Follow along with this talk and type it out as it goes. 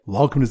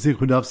Welcome to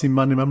Zichud Daf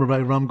Siman Remember by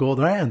Ram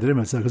Goldar and today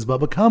my second is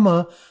Bava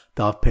Kamma,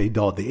 Daf Pei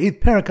Dal, the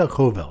 8th Parak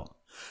Chovel.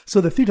 So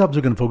the three topics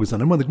we're going to focus on.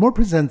 Number one, the Gemara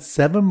presents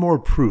 7 more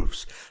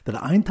proofs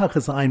that Ein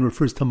Tachas Ein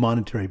refers to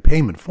monetary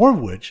payment, 4 of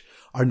which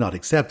are not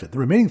accepted. The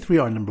remaining 3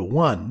 are: number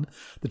 1,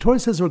 the Torah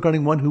says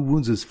regarding one who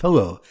wounds his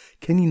fellow,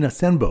 Ken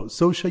yinasenbo,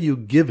 so shall you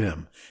give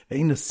him,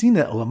 and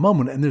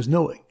there's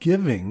no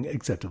giving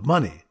except of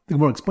money. The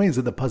Gemara explains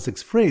that the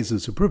pasuk's phrase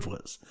is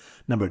superfluous.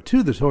 Number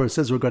 2, the Torah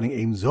says regarding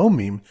ein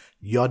zomim,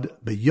 yod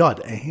beyod,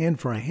 a hand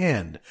for a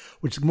hand,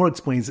 which the Gemara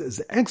explains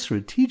is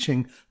extra,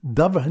 teaching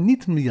davar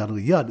hanitim miyad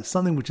liyad,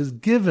 something which is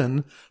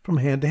given from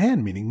hand to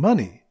hand, meaning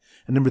money.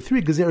 And number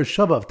 3, gezer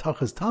shava of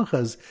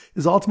tachas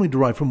is ultimately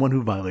derived from one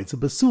who violates a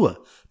basua.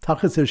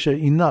 Tachas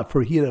she'inat,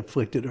 for he had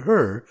afflicted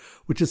her,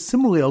 which is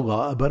similarly a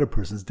law about a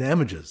person's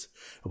damages.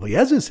 Rabbi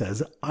Yezer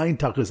says, ein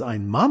tachas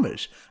ein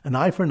mamish, an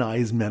eye for an eye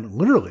is meant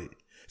literally.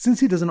 Since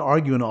he doesn't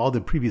argue in all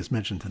the previous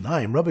mentioned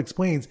Tanaim, Rav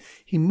explains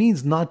he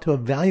means not to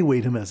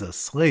evaluate him as a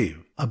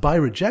slave. Abai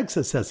rejects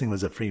assessing him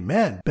as a free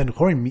man. Ben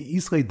chorim mi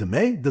islay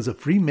demeh, does a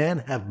free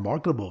man have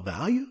marketable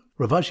value?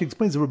 Rav Ashi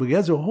explains that Rabbi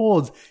Yezer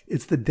holds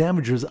it's the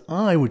damager's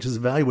eye which is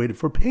evaluated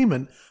for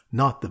payment,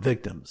 not the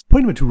victim's.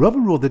 Point number 2, Rav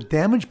ruled that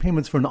damage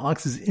payments for an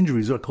ox's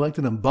injuries are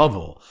collected in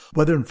Bavel,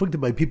 whether inflicted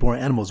by people or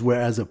animals,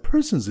 whereas a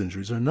person's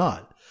injuries are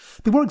not.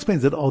 The Gemara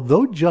explains that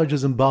although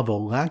judges in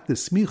Bavel lack the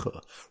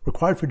smicha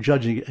required for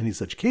judging any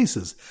such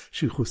cases,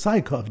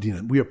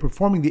 we are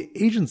performing the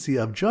agency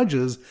of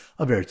judges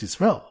of Eretz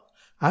Yisrael.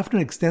 After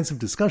an extensive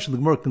discussion, the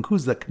Gemara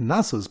concludes that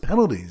knasos,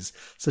 penalties,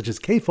 such as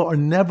kefa, are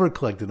never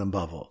collected in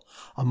Bavel.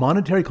 A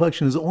monetary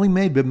collection is only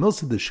made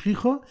b'milsa de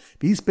shchicha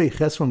v'isbei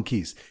chesron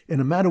kis,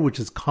 in a matter which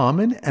is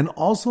common and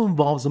also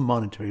involves a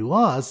monetary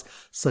loss,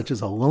 such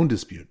as a loan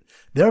dispute.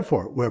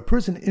 Therefore, where a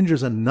person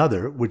injures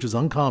another, which is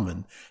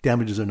uncommon,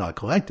 damages are not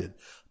collected.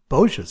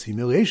 Boshas,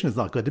 humiliation, is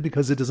not collected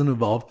because it doesn't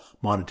involve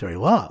monetary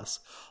loss.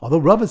 Although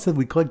Rava said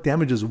we collect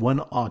damages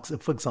one ox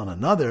afflicts on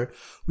another,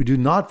 we do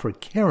not for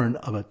Karen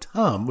of a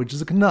tam, which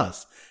is a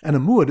knas, and a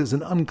muad is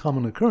an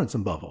uncommon occurrence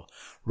in Bavel.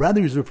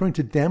 Rather, he's referring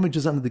to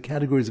damages under the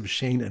categories of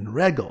shein and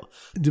regel,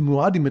 de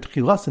muadim et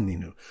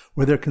chilasaninu,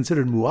 where they're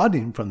considered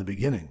muadim from the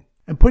beginning.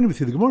 And pointing with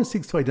you, the Gemara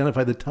seeks to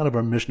identify the ton of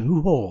our Mishnah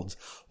who holds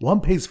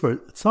one pays for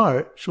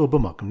tsar shul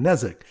b'makom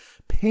nezek,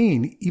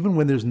 pain even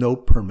when there's no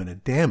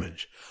permanent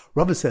damage.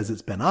 Rava says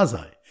it's Ben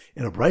Azai.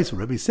 In a brayso,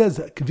 Rebbe says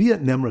that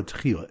kviyat nemra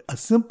tchila, a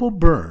simple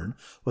burn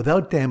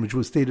without damage,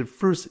 was stated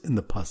first in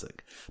the pasuk.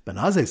 Ben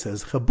Azai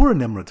says chabura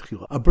nemra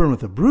tchila, a burn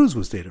with a bruise,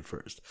 was stated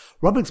first.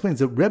 Rebbe explains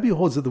that Rebbe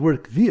holds that the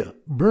word kviya,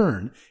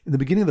 burn, in the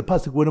beginning of the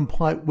pasuk would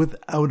imply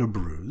without a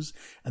bruise,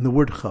 and the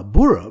word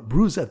chabura,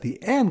 bruise, at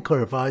the end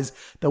clarifies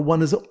that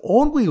one is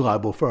only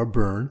liable for a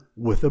burn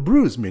with a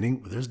bruise,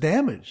 meaning there's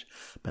damage.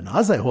 Ben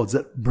Azai holds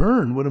that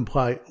burn would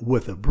imply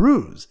with a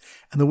bruise,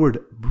 and the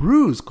word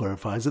bruise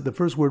clarifies that the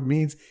first word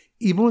means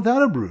even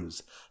without a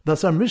bruise.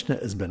 Thus our Mishnah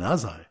is Ben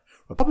Azai.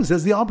 Papa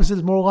says the opposite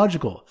is more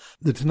logical.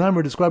 The Tanaim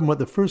are describing what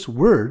the first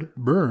word,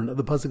 burn, of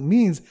the pasuk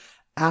means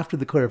after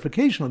the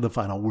clarification of the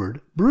final word,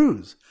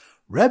 bruise.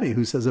 Rebbe,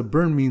 who says a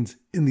burn means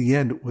in the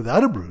end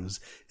without a bruise,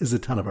 is the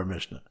ton of our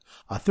Mishnah.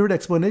 A third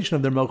explanation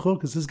of their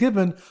malchokas is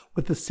given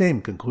with the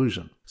same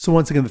conclusion. So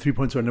once again, the 3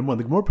 points are: number 1,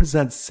 the Gemara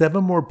presents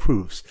 7 more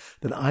proofs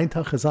that Ein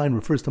Tachas Ein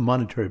refers to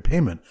monetary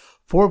payment,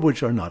 4 of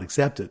which are not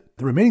accepted.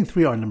 The remaining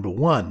 3 are: number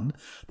 1,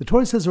 the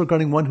Torah says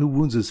regarding one who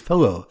wounds his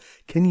fellow,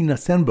 Ken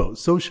yinasenbo,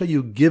 so shall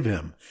you give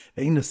him,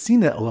 and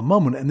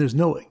there's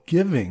no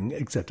giving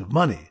except of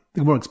money. The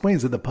Gemara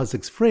explains that the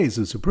pasuk's phrase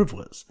is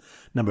superfluous.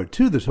 Number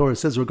 2, the Torah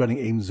says regarding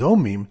ein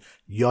zomim,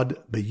 yod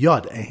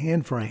beyod, a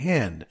hand for a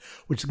hand,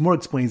 which the Gemara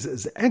explains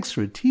is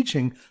extra,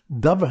 teaching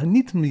davar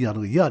hanitim miyad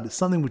liyad,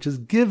 something which is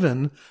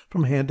given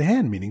from hand to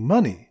hand, meaning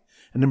money.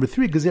 And number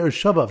 3, gezer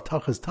shava of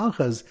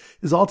tachas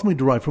is ultimately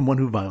derived from one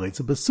who violates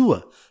a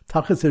basua.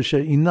 Tachas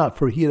she'inat,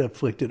 for he had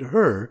afflicted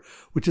her,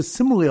 which is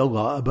similarly a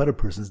law about a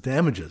person's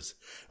damages.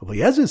 Rabbi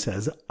Yezer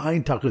says,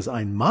 ein tachas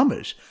ein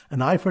mamish,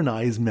 an eye for an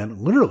eye is meant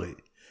literally.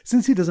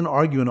 Since he doesn't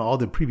argue in all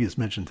the previous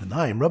mentioned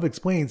Tanaim, Rav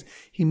explains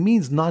he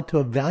means not to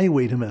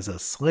evaluate him as a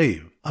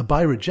slave.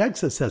 Abai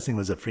rejects assessing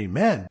him as a free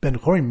man. Ben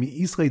chorim mi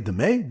islay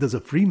demeh, does a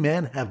free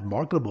man have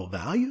marketable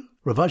value?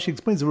 Rav Ashi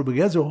explains that Rabbi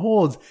Yezer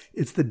holds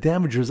it's the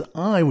damager's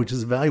eye which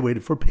is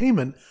evaluated for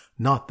payment,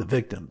 not the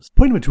victim's.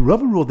 Point number 2,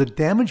 Rav ruled that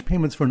damage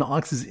payments for an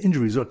ox's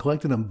injuries are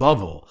collected in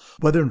Bavel,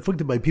 whether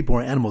inflicted by people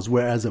or animals,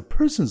 whereas a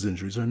person's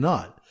injuries are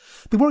not.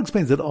 The Gemara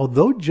explains that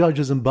although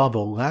judges in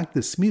Bavel lack the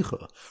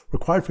smicha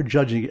required for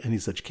judging any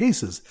such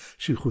cases,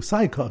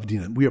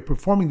 we are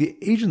performing the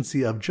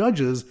agency of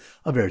judges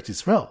of Eretz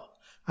Yisrael.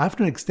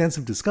 After an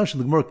extensive discussion,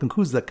 the Gemara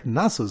concludes that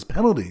knasos,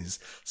 penalties,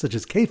 such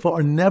as kefa,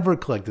 are never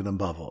collected in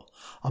Bavel.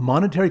 A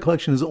monetary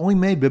collection is only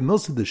made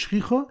b'milsa de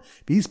shchicha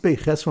v'isbei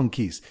chesron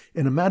kis,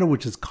 in a matter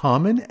which is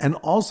common and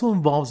also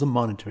involves a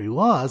monetary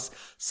loss,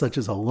 such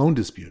as a loan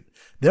dispute.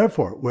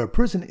 Therefore, where a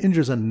person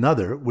injures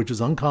another, which is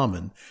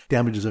uncommon,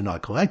 damages are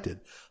not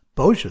collected.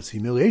 Boshus,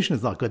 humiliation,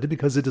 is not collected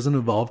because it doesn't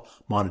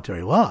involve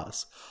monetary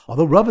loss.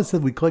 Although Rava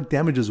said we collect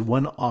damages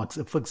one ox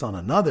inflicts on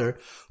another,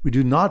 we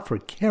do not for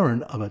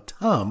keren of a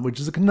tam, which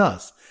is a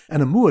knas,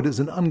 and a muad is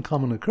an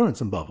uncommon occurrence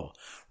in Bavel.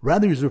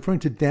 Rather, he's referring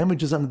to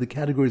damages under the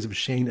categories of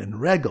shein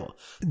and regel,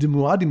 de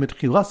muadim et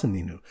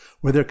chilasaninu,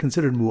 where they're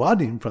considered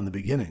muadim from the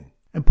beginning.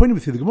 And pointing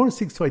with you, the Gemara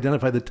seeks to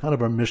identify the ton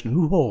of our Mishnah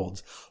who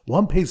holds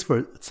one pays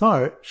for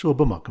tsar shul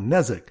b'makom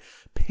nezek,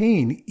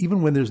 pain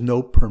even when there's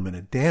no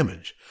permanent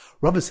damage.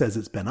 Rava says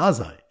it's Ben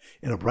Azai.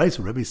 In a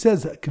brisa, Rebbe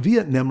says that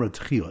kviyat nemra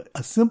tchila,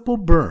 a simple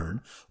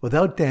burn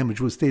without damage,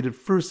 was stated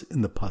first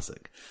in the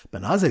pasuk.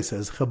 Ben Azai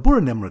says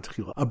chabur nemra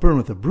tchila, a burn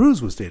with a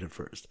bruise, was stated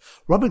first.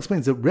 Rava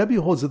explains that Rebbe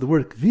holds that the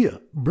word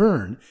kviyah,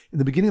 burn, in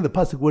the beginning of the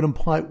pasuk would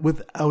imply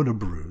without a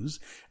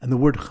bruise, and the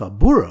word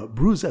chabura,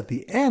 bruise at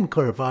the end,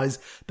 clarifies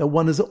that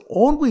one is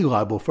only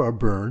liable for a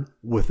burn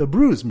with a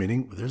bruise,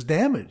 meaning there's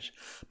damage.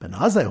 Ben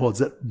Azai holds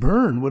that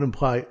burn would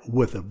imply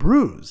with a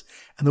bruise,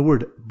 and the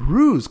word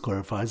bruise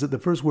clarifies that the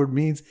first word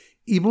means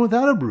even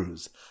without a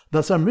bruise.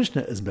 Thus our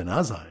Mishnah is Ben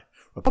Azai.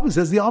 Papa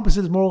says the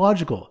opposite is more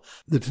logical.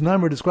 The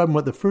Tanaim are describing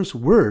what the first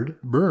word,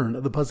 burn,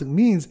 of the pasuk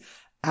means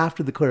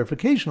after the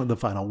clarification of the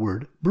final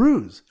word,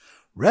 bruise.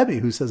 Rebbe,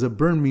 who says a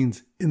burn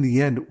means in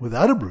the end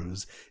without a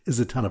bruise, is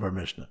the ton of our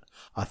Mishnah.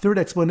 A third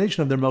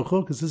explanation of their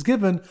malchokas is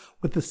given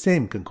with the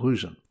same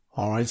conclusion.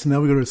 Alright, so now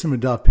we go to Simon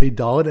Daf Pei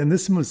Dalet, and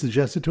this was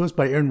suggested to us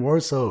by Aaron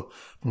Warsaw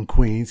from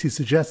Queens. He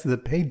suggested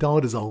that Pei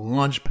Dalet is a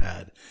launch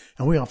pad,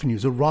 and we often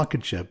use a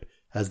rocket ship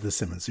as the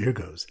Simmons. Here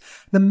goes.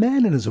 The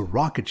man is a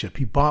rocket ship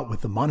he bought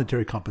with the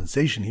monetary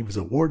compensation he was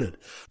awarded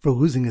for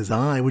losing his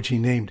eye, which he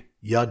named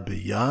Yad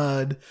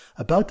B'Yad,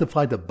 about to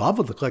fly to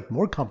Bava to collect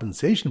more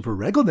compensation for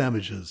regal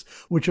damages,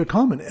 which are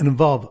common and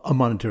involve a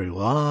monetary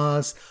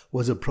loss,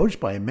 was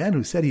approached by a man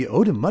who said he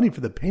owed him money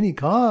for the pain he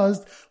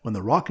caused when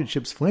the rocket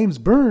ship's flames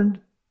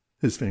burned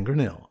his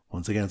fingernail.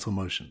 Once again, slow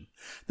motion.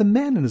 The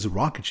man in his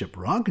rocket ship,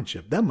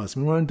 that must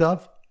be one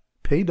Daf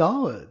Pei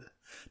Dalet.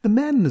 The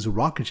man in his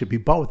rocket ship he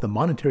bought with the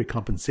monetary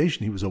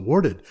compensation he was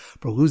awarded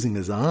for losing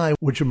his eye,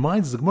 which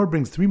reminds us, the Gemara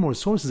brings three more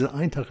sources that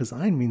Ein Tachas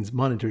Ein means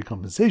monetary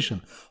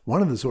compensation.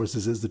 One of the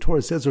sources is the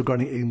Torah says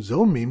regarding Ein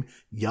Zomim,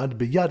 Yad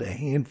B'Yad, a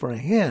hand for a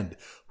hand,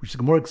 which the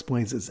Gemara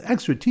explains as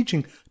extra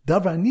teaching,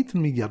 Davar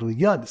Nitan Mi Yad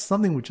L'Yad,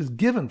 something which is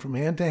given from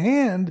hand to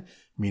hand,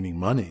 meaning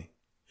money.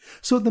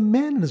 So the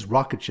man in his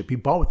rocket ship he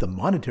bought with the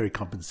monetary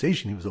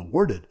compensation he was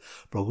awarded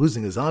for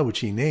losing his eye, which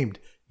he named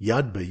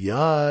Yad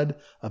B'Yad,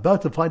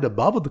 about to fly to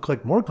Babel to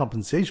collect more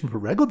compensation for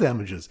regal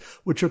damages,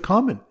 which are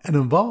common and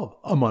involve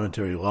a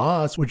monetary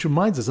loss, which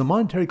reminds us a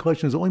monetary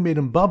collection is only made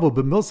in Babel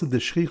b'milsa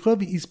d'shchicha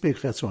v'ispe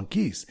chesron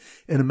kis,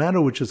 in a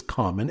manner which is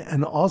common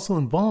and also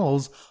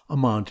involves a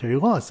monetary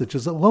loss, such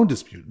as a loan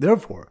dispute.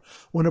 Therefore,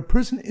 when a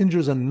person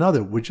injures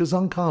another, which is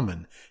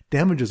uncommon,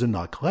 damages are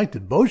not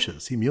collected.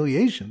 Boshas,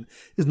 humiliation,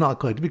 is not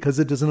collected because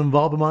it doesn't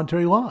involve a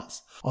monetary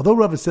loss. Although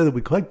Rava said that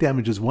we collect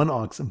damages one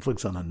ox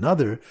inflicts on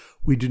another,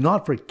 we do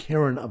not for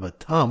keren of a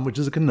tam, which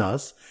is a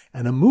knas,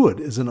 and a muad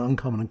is an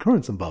uncommon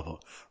occurrence in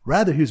Bavel.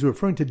 Rather, he is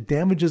referring to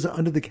damages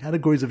under the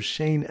categories of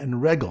shein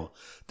and regel,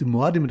 the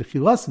muadim and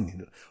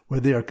chilasaninu,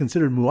 where they are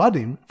considered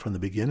muadim from the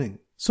beginning.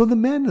 So the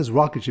man in his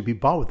rocket ship he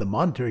bought with the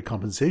monetary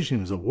compensation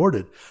he was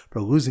awarded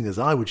for losing his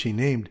eye, which he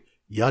named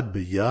Yad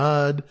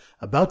B'Yad,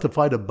 about to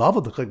fly to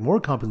Bavel to collect more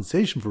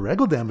compensation for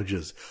regal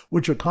damages,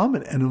 which are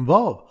common and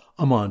involve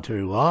a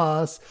monetary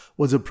loss,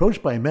 was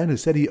approached by a man who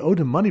said he owed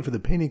him money for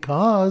the pain he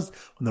caused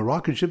when the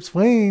rocket ship's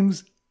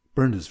flames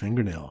burned his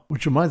fingernail.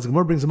 Which reminds, the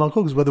Gemara brings a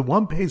malchok, whether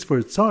one pays for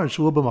its tsar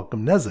shul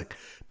b'makom nezek,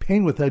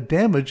 pain without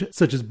damage,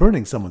 such as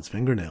burning someone's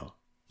fingernail.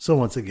 So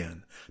once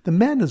again, the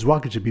man in his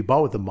rocket ship he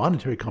bought with the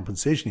monetary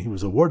compensation he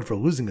was awarded for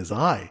losing his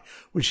eye,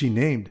 which he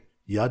named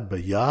Yad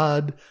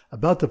B'Yad,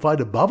 about to fly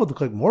to Bavel to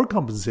collect more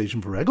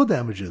compensation for regal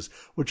damages,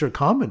 which are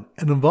common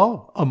and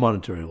involve a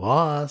monetary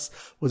loss,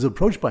 was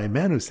approached by a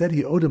man who said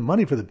he owed him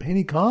money for the pain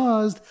he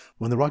caused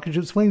when the rocket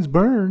ship's flames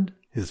burned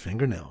his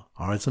fingernail.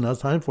 Alright, so now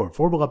it's time for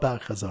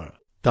Balabach Chazara.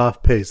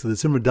 Daf Pei, so the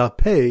Simmer Daf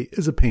Pei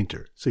is a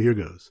painter. So here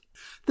goes.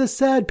 The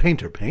sad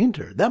painter,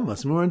 that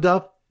must be more in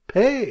Daf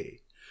Pei.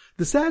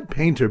 The sad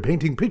painter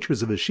painting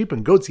pictures of his sheep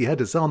and goats he had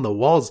to sell on the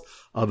walls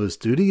of his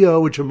studio,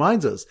 which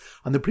reminds us,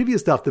 on the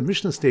previous daf, the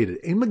Mishnah stated,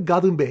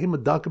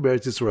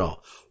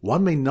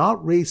 one may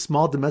not raise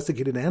small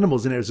domesticated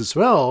animals in Eretz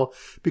Yisrael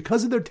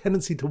because of their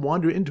tendency to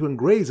wander into and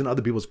graze on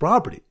other people's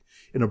property.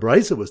 In a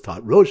brisa was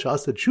taught, Rosh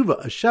Hasta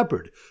Tshuva, a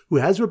shepherd who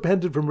has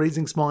repented from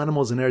raising small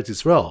animals in Eretz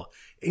Yisrael,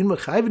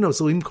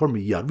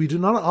 we do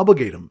not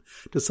obligate him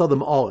to sell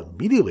them all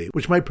immediately,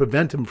 which might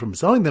prevent him from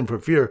selling them for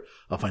fear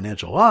of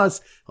financial loss.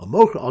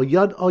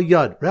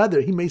 Rather,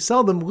 he may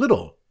sell them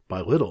little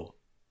by little.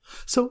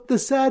 So the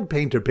sad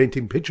painter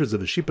painting pictures of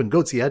the sheep and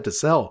goats he had to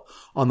sell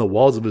on the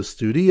walls of his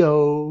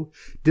studio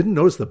didn't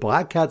notice the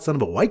black cat, son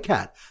of a white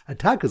cat,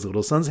 attack his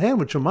little son's hand,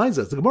 which reminds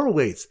us, the Gemara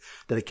relates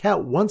that a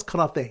cat once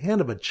cut off the hand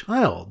of a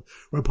child,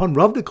 whereupon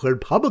Rav declared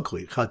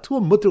publicly,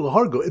 Chatul mutter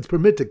l'hargo, it's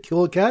permitted to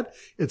kill a cat,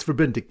 it's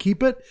forbidden to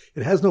keep it,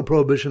 it has no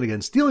prohibition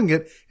against stealing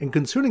it, and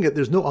concerning it,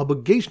 there's no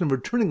obligation of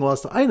returning a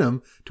lost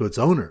item to its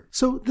owner.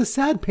 So the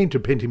sad painter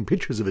painting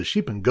pictures of his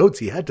sheep and goats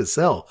he had to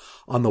sell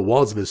on the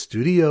walls of his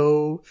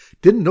studio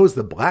didn't notice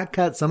the black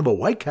cat, son of a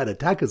white cat,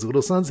 attack his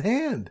little son's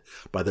hand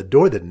by the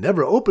door that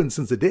never opened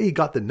since the day he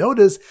got the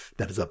notice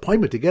that his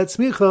appointment to get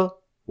smicha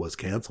was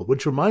canceled.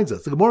 Which reminds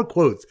us, the Gemara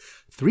quotes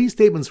 3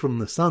 statements from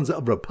the sons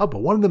of Rav Papa,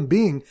 one of them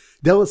being,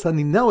 Delas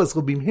haninelas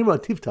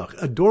l'bimhira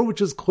tiftach, a door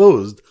which is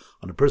closed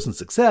on a person's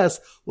success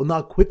will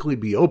not quickly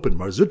be opened.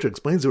 Mar Zutra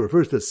explains it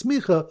refers to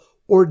smicha,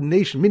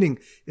 ordination, meaning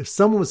if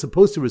someone was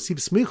supposed to receive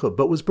smicha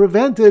but was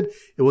prevented,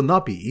 it will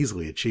not be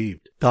easily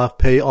achieved. Daf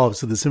Pei Av,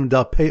 so the sim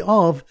Daf Pei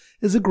Av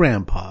is a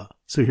grandpa.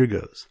 So here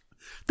goes.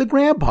 The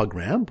grandpa,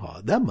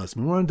 that must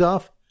be more on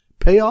Daf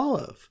Pei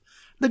Aleph.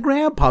 The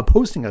grandpa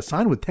posting a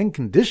sign with 10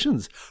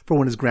 conditions for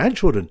when his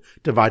grandchildren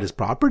divide his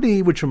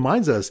property, which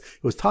reminds us,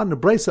 it was taught in the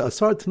Brisa,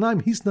 Asar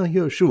Tanaim Hisna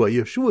Yeshua.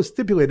 Yeshua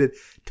stipulated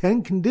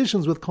 10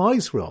 conditions with Klal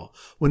Yisrael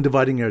when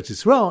dividing Eretz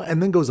Yisrael,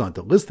 and then goes on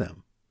to list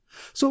them.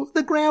 So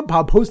the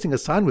grandpa posting a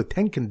sign with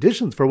 10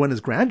 conditions for when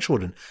his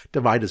grandchildren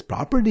divide his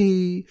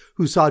property,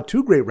 who saw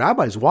 2 great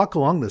rabbis walk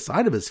along the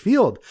side of his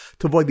field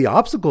to avoid the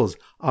obstacles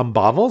on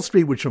Bavel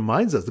Street, which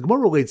reminds us, the Gemara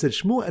relates that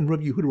Shmuel and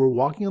Rabbi Yehuda were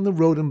walking on the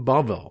road in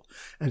Bavel,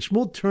 and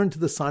Shmuel turned to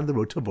the side of the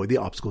road to avoid the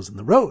obstacles in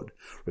the road.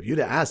 Rabbi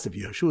Yehuda asked if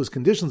Yeshua's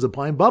conditions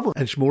apply in Bavel,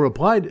 and Shmuel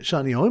replied,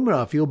 Shani Omer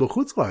Afil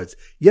b'chutz la'aretz,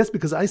 yes,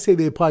 because I say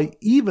they apply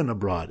even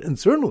abroad, and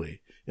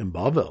certainly in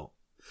Bavel.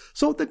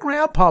 So the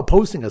grandpa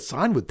posting a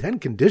sign with 10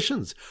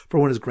 conditions for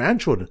when his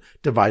grandchildren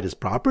divide his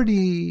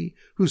property,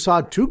 who saw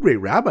 2 great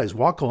rabbis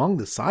walk along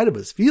the side of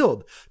his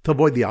field to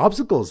avoid the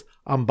obstacles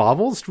on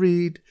Bavel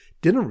Street,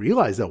 didn't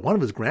realize that one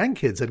of his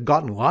grandkids had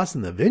gotten lost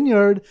in the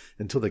vineyard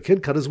until the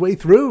kid cut his way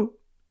through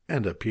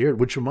and appeared,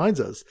 which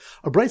reminds us,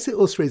 a brisa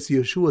illustrates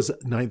Yeshua's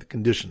 9th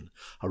condition.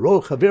 Haro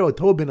chavero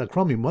tov ben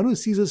akromim, one who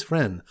sees his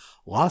friend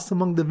lost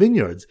among the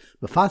vineyards,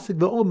 mefasik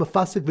ve'ol,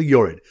 mefasik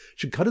ve'yored,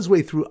 should cut his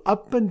way through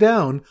up and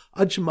down,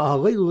 ad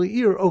shemahalei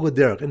le'ir o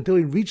l'derech, until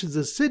he reaches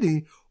the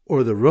city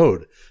or the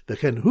road.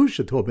 V'chen hu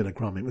shetov ben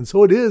akromim, and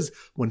so it is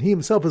when he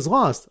himself is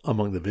lost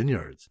among the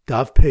vineyards.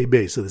 Dav Pei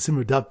Beis, so the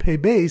simmer Dav Pei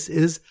Beis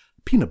is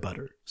peanut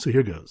butter. So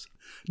here goes.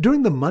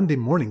 During the Monday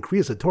morning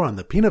Kriyas Torah on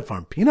the peanut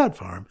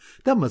farm,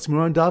 that must be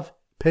on Daf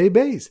Pei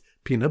Beis,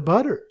 peanut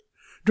butter.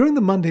 During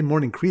the Monday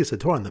morning Kriyas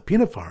Torah on the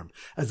peanut farm,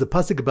 as the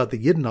pasuk about the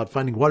Yidden not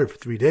finding water for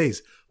 3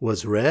 days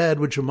was read,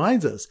 which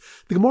reminds us,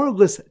 the Gemara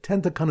lists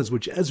 10 takanas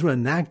which Ezra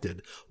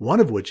enacted, one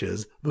of which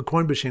is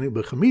V'korn b'sheni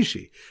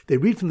b'chamishi. They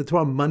read from the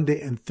Torah Monday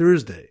and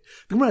Thursday.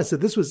 The Gemara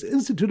said this was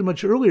instituted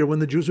much earlier when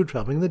the Jews were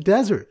traveling in the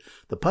desert.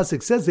 The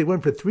pasuk says they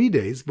went for 3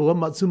 days, v'lo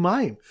matzu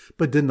mayim,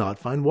 but did not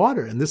find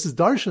water. And this is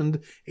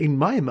darshaned in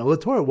mayim el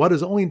Torah. Water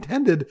is only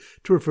intended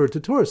to refer to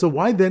Torah. So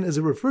why then is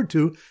it referred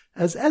to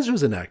as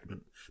Ezra's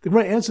enactment? The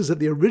Gemara answers that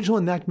the original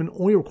enactment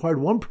only required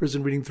one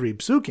person reading 3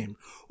 psukim,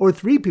 or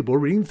 3 people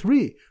reading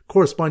 3,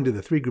 corresponding to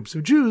the 3 groups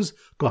of Jews,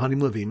 Kohanim,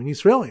 Levim, and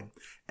Yisraelim.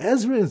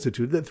 Ezra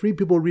instituted that 3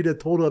 people read a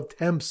total of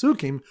 10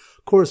 psukim,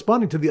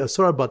 corresponding to the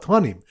Asar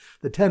Batlanim,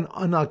 the 10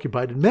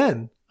 unoccupied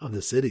men of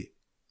the city.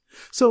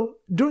 So,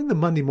 during the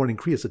Monday morning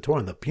Kriyas Torah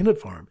on the peanut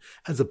farm,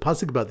 as the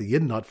pasuk about the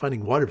Yidden not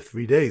finding water for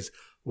 3 days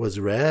was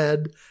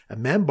read, a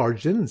man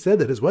barged in and said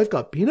that his wife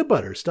got peanut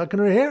butter stuck in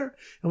her hair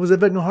and was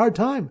having a hard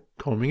time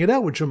combing it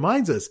out, which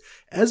reminds us,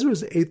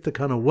 Ezra's 8th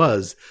takana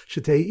was,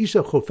 Shetei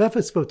isha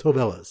chofefes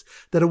v'tovelas,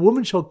 that a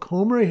woman shall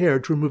comb her hair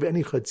to remove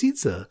any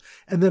chatzitza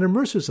and then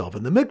immerse herself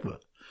in the mikveh.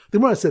 The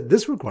Gemara said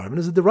this requirement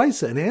is a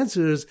deraisa, and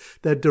answers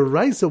that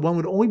deraisa one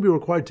would only be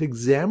required to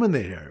examine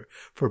the hair,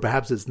 for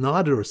perhaps it's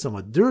knotted or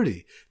somewhat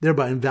dirty,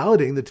 thereby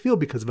invalidating the tefillah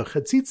because of a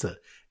chatzitza.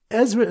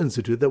 Ezra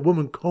instituted that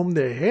women comb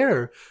their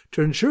hair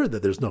to ensure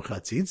that there's no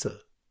chatzitza.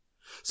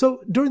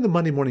 So, during the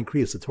Monday morning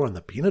Kriyas Torah on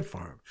the peanut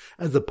farm,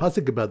 as the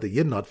pasuk about the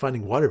Yid not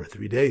finding water for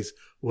 3 days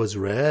was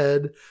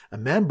read, a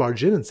man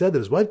barged in and said that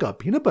his wife got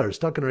peanut butter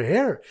stuck in her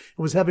hair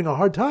and was having a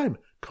hard time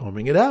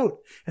combing it out,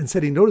 and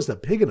said he noticed a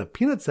pig in a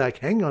peanut sack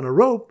hanging on a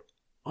rope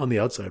on the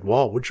outside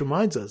wall, which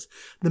reminds us,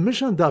 the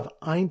Mishnah Daf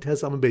Ayin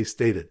Tes Amud Beis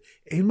stated,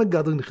 Ein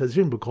megadlin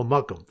chazrin b'kol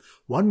makom.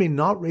 One may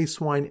not raise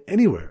swine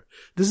anywhere.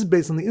 This is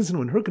based on the incident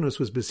when Hyrcanus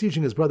was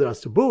besieging his brother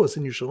Astaboas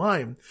in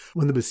Yerushalayim,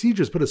 when the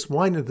besiegers put a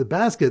swine into the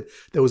basket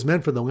that was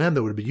meant for the lamb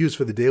that would be used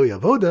for the daily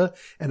avoda,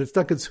 and it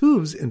stuck its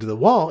hooves into the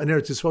wall, and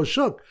Eretz Yisrael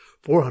shook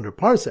 400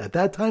 parsa. At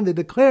that time they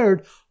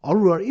declared,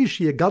 Aru ar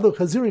ishi yegadol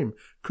chazirim,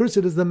 cursed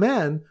is the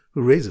man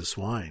who raises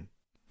swine.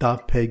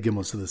 Daf Pei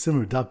Gimel. So the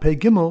simmer Daf Pei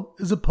Gimel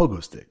is a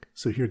pogo stick.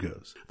 So here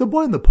goes. The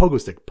boy on the pogo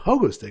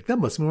stick, that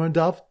must be on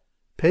Daf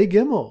Pei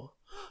Gimel.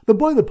 The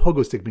boy in the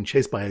pogo stick being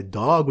chased by a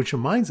dog, which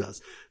reminds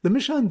us, the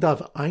Mishnah in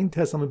Daf Ein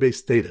Tes Amud Beis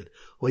stated,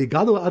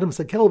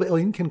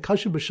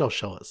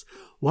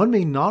 one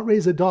may not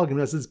raise a dog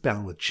unless it's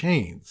bound with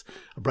chains.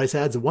 A Bryce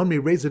adds that one may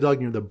raise a dog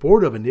near the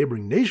border of a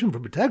neighboring nation for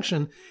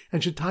protection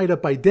and should tie it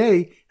up by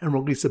day and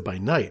release it by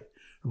night.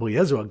 Rabbi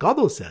Yezer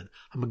Agadol said,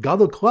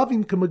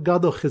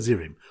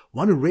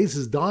 one who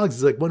raises dogs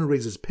is like one who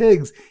raises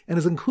pigs and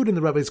is included in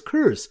the rabbi's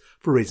curse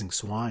for raising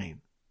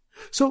swine.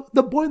 So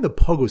the boy in the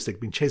pogo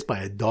stick being chased by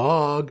a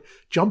dog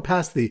jumped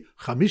past the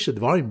Chamisha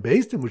Dvarim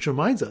based in, which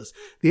reminds us,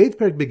 the 8th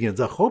parak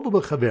begins,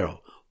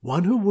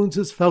 one who wounds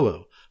his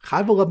fellow,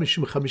 can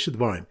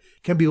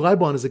be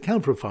liable on his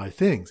account for 5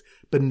 things: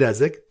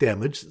 benezek,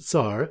 damage,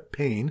 tsar,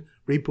 pain,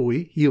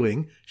 ripui,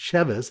 healing,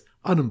 sheves,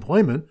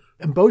 unemployment,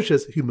 and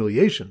boshes,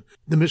 humiliation.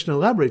 The Mishnah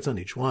elaborates on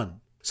each one.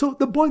 So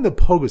the boy in the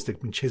pogo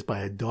stick being chased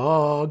by a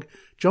dog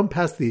jumped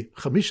past the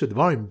Chamisha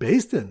Dvarim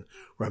based in,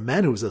 where a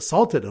man who was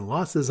assaulted and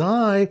lost his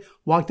eye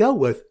walked out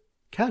with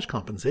cash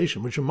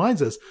compensation, which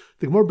reminds us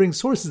the Gemara brings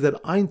sources that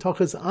ein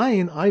tachas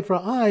ein, eye for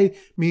eye,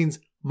 means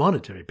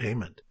monetary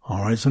payment.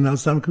 Alright, so now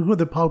it's time to conclude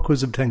the power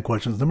quiz of 10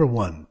 questions. Number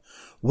 1.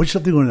 Which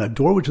of the a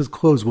door which is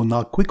closed will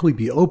not quickly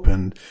be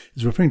opened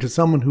is referring to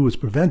someone who was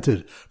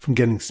prevented from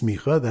getting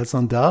smicha. That's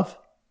on Daf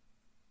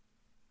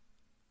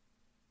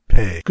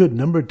Pay. Good.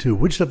 Number 2.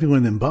 Which stuff you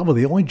learn in Bava?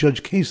 They only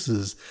judge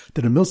cases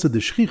that are milsa de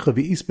shchicha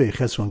v'isbei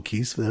chesron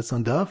kis. That's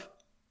on Daf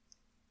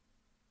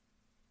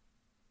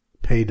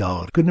Pay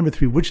dollar. Good. Number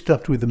 3. Which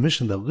stuff do we have the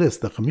mission that lists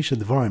the chamisha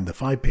dvarim, the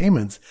 5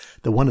 payments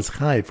that one is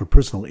chayiv for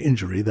personal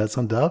injury? That's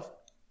on Daf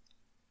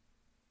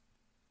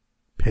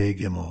Pay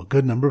Gimel.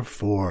 Good. Number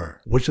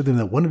 4. Which of them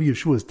that one of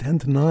Yeshua's 10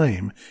 to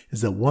 9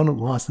 is that one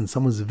lost in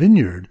someone's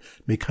vineyard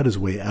may cut his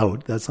way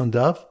out? That's on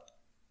Daf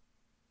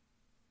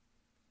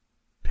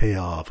Pay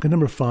off. Good.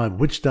 Number 5.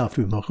 Which daf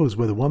do we is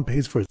whether one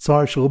pays for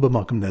tsar shelo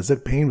b'makom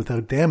nezek, pain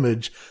without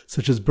damage,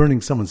 such as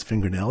burning someone's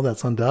fingernail?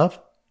 That's on Daf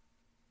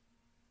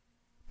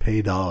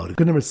Pay dollar.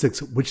 Good. Number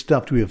 6. Which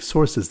daf do we have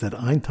sources that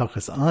ein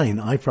tachas ein,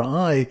 eye for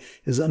eye,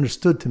 is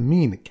understood to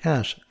mean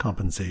cash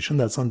compensation?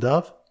 That's on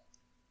Daf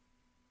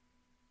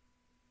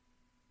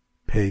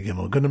Pay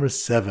Gimel. Good. Number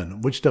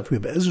 7. Which daf do we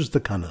have Ezra's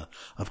Takana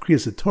of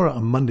Kriyas Torah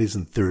on Mondays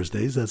and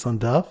Thursdays? That's on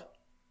Daf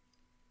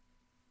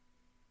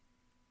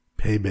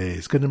Pay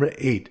base. Good. Number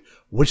 8.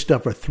 Which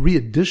stuff are 3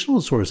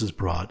 additional sources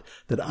brought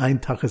that ein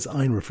tachas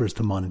ein refers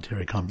to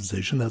monetary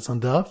compensation? That's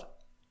on Daf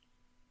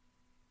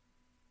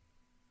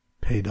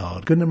Pay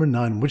dog. Good. Number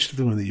 9. Which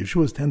stuff when the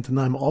Yeshua's 10 to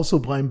 9 also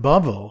blind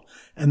Bavel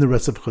and the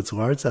rest of Chutz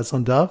La'aretz? That's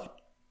on Daf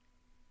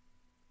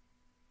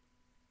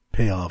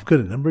Pay off.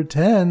 Good. Number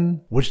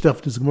 10. Which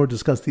stuff does Gemara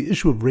discuss the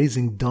issue of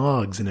raising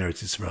dogs in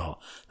Eretz Yisrael?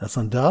 That's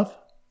on Daf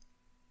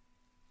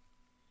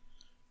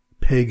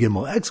Pay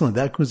Gimel. Excellent.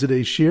 That concludes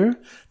today's shir.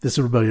 This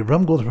is Rabbi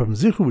Ram Goldberg from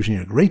Zichru, wishing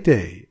you a great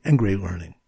day and great learning.